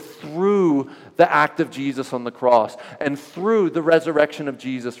we go through the act of Jesus on the cross and through the resurrection of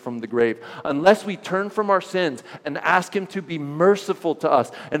Jesus from the grave. Unless we turn from our sins and ask Him to be merciful to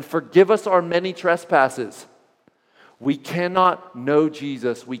us and forgive us our many trespasses, we cannot know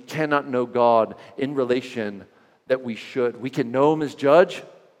Jesus, we cannot know God in relation that we should. We can know Him as judge,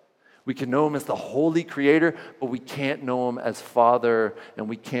 we can know Him as the holy creator, but we can't know Him as Father, and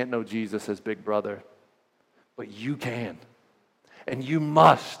we can't know Jesus as big brother. But you can. And you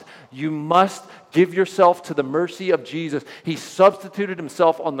must give yourself to the mercy of Jesus. He substituted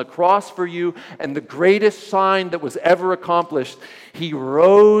Himself on the cross for you, and the greatest sign that was ever accomplished, He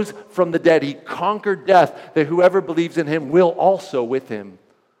rose from the dead. He conquered death, that whoever believes in Him will also with Him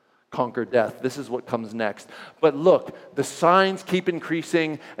conquer death. This is what comes next. But look, the signs keep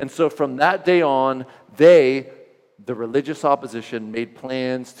increasing, and so from that day on, the religious opposition, made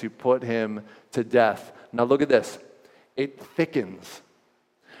plans to put Him to death. Now look at this. It thickens.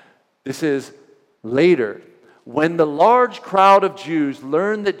 This is later. When the large crowd of Jews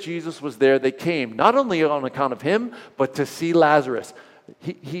learned that Jesus was there, they came, not only on account of Him, but to see Lazarus.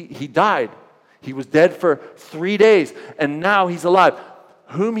 He died. He was dead for 3 days, and now He's alive,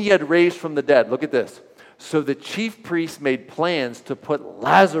 whom He had raised from the dead. Look at this. So the chief priests made plans to put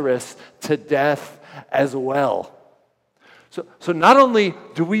Lazarus to death as well. So not only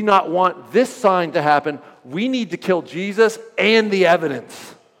do we not want this sign to happen, we need to kill Jesus and the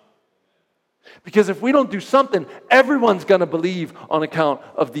evidence. Because if we don't do something, everyone's going to believe on account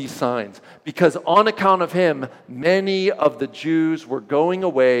of these signs. Because on account of Him, many of the Jews were going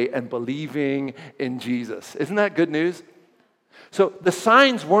away and believing in Jesus. Isn't that good news? So the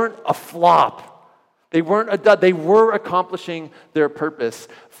signs weren't a flop. They weren't a dud. They were accomplishing their purpose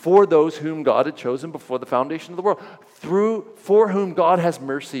for those whom God had chosen before the foundation of the world, for whom God has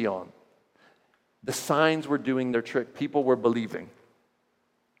mercy on. The signs were doing their trick. People were believing.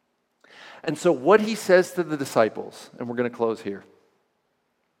 And so what He says to the disciples, and we're going to close here.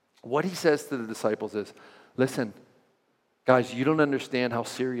 What He says to the disciples is, listen, guys, you don't understand how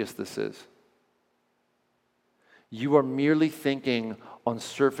serious this is. You are merely thinking on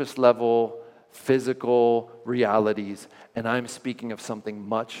surface level, physical realities, and I'm speaking of something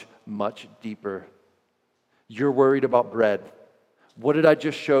much, much deeper. You're worried about bread. What did I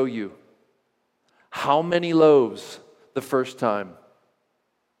just show you? How many loaves the first time?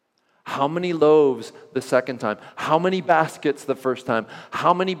 How many loaves the second time? How many baskets the first time?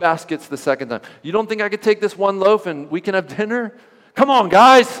 How many baskets the second time? You don't think I could take this one loaf and we can have dinner? Come on,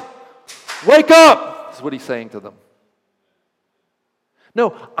 guys. Wake up! That's what He's saying to them.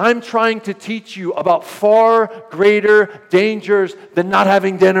 No, I'm trying to teach you about far greater dangers than not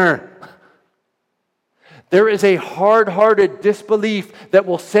having dinner. There is a hard-hearted disbelief that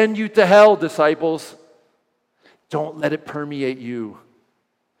will send you to hell, disciples. Don't let it permeate you.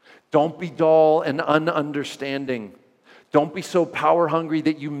 Don't be dull and ununderstanding. Don't be so power-hungry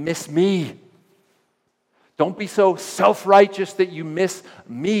that you miss me. Don't be so self-righteous that you miss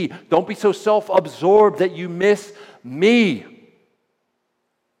me. Don't be so self-absorbed that you miss me.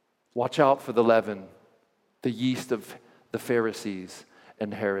 Watch out for the leaven, the yeast of the Pharisees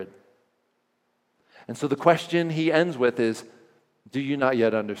and Herod. And so the question He ends with is, do you not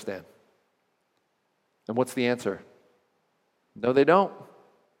yet understand? And what's the answer? No, they don't.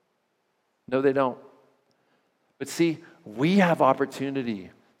 No, they don't. But see, we have opportunity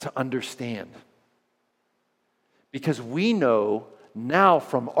to understand. Because we know now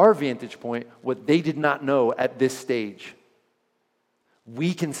from our vantage point what they did not know at this stage.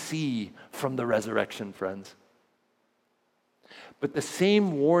 We can see from the resurrection, friends. But the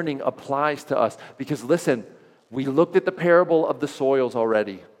same warning applies to us because listen, we looked at the parable of the soils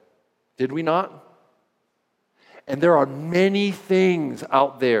already. Did we not? And there are many things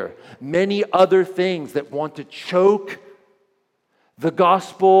out there, many other things that want to choke the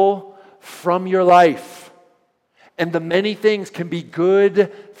gospel from your life. And the many things can be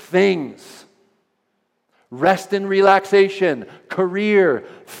good things. Rest and relaxation, career,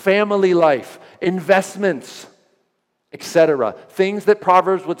 family life, investments, etc. Things that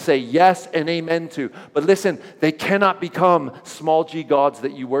Proverbs would say yes and amen to. But listen, they cannot become small g gods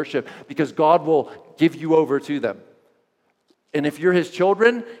that you worship because God will give you over to them. And if you're his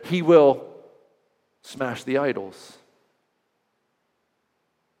children, he will smash the idols.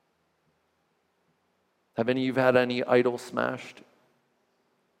 Have any of you had any idols smashed?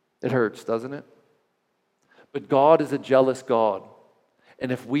 It hurts, doesn't it? But God is a jealous God.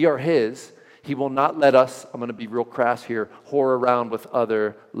 And if we are his, he will not let us, I'm going to be real crass here, whore around with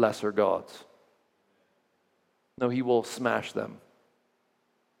other lesser gods. No, he will smash them.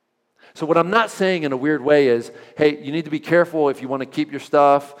 So what I'm not saying in a weird way is, hey, you need to be careful if you want to keep your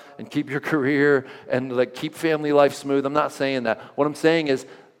stuff and keep your career and like keep family life smooth. I'm not saying that. What I'm saying is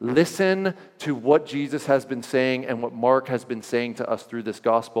listen to what Jesus has been saying and what Mark has been saying to us through this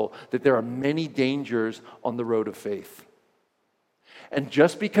gospel, that there are many dangers on the road of faith. And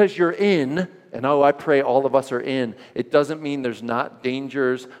just because you're in, and I pray all of us are in, it doesn't mean there's not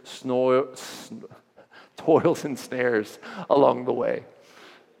dangers, toils and snares along the way.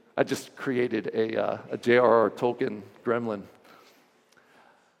 I just created a J.R.R. Tolkien gremlin.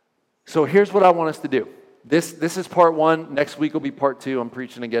 So here's what I want us to do. This is part one. Next week will be part two. I'm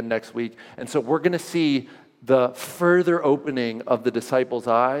preaching again next week. And so we're going to see the further opening of the disciples'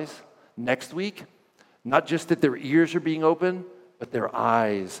 eyes next week. Not just that their ears are being opened, but their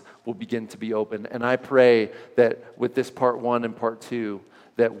eyes will begin to be open. And I pray that with this part one and part two,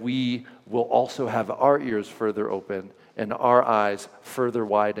 that we will also have our ears further open and our eyes further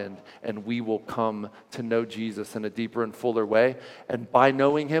widened, and we will come to know Jesus in a deeper and fuller way. And by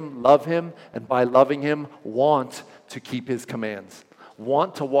knowing him, love him, and by loving him, want to keep his commands.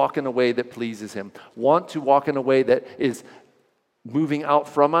 Want to walk in a way that pleases him. Want to walk in a way that is moving out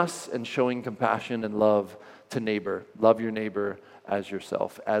from us and showing compassion and love to neighbor. Love your neighbor as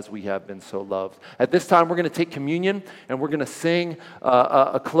yourself, as we have been so loved. At this time, we're going to take communion, and we're going to sing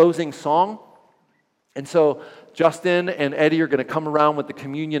a closing song. And so Justin and Eddie are going to come around with the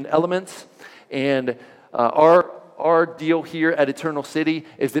communion elements. And our deal here at Eternal City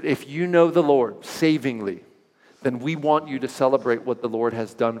is that if you know the Lord savingly, then we want you to celebrate what the Lord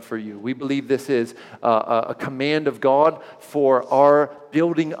has done for you. We believe this is a command of God for our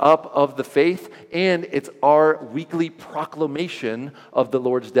building up of the faith, and it's our weekly proclamation of the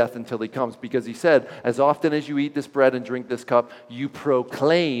Lord's death until he comes. Because he said, as often as you eat this bread and drink this cup, you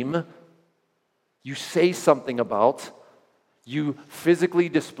proclaim, you say something about, you physically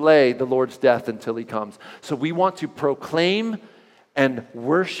display the Lord's death until he comes. So we want to proclaim and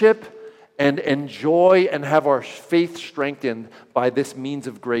worship and enjoy and have our faith strengthened by this means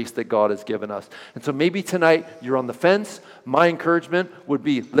of grace that God has given us. And so maybe tonight you're on the fence. My encouragement would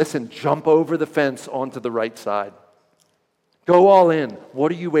be, listen, jump over the fence onto the right side. Go all in.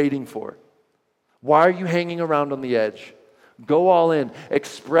 What are you waiting for? Why are you hanging around on the edge? Go all in.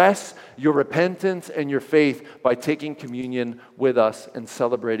 Express your repentance and your faith by taking communion with us and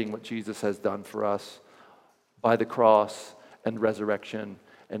celebrating what Jesus has done for us by the cross and resurrection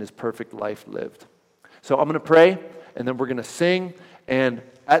and his perfect life lived. So I'm going to pray, and then we're going to sing. And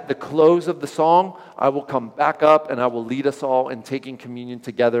at the close of the song, I will come back up and I will lead us all in taking communion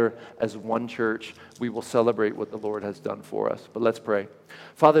together as one church. We will celebrate what the Lord has done for us. But let's pray.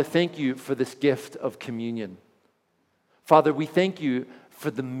 Father, thank you for this gift of communion. Father, we thank you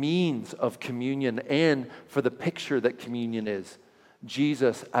for the means of communion and for the picture that communion is.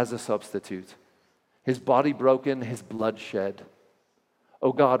 Jesus as a substitute. His body broken, his blood shed.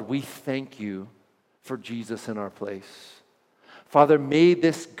 Oh God, we thank you for Jesus in our place. Father, may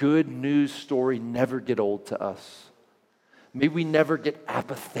this good news story never get old to us. May we never get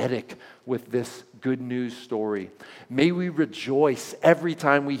apathetic with this good news story. May we rejoice every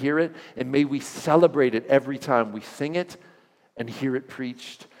time we hear it, and may we celebrate it every time we sing it and hear it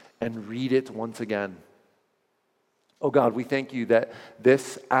preached and read it once again. Oh God, we thank you that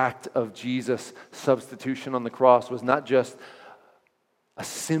this act of Jesus' substitution on the cross was not just a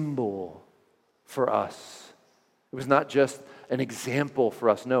symbol for us. It was not just an example for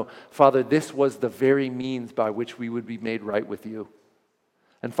us. No, Father, this was the very means by which we would be made right with you.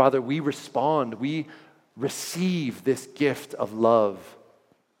 And Father, we respond, we receive this gift of love,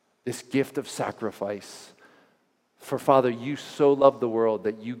 this gift of sacrifice. For Father, you so loved the world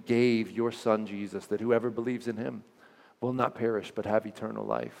that you gave your Son Jesus, that whoever believes in him will not perish but have eternal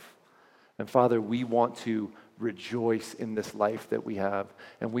life. And Father, we want to rejoice in this life that we have,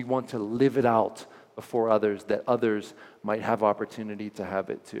 and we want to live it out before others, that others might have opportunity to have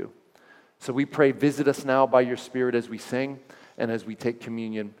it too. So we pray, visit us now by your Spirit as we sing and as we take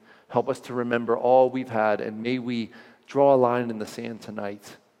communion. Help us to remember all we've had, and may we draw a line in the sand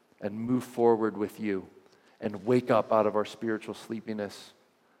tonight and move forward with you and wake up out of our spiritual sleepiness.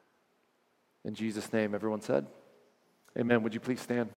 In Jesus' name, everyone said, amen. Would you please stand?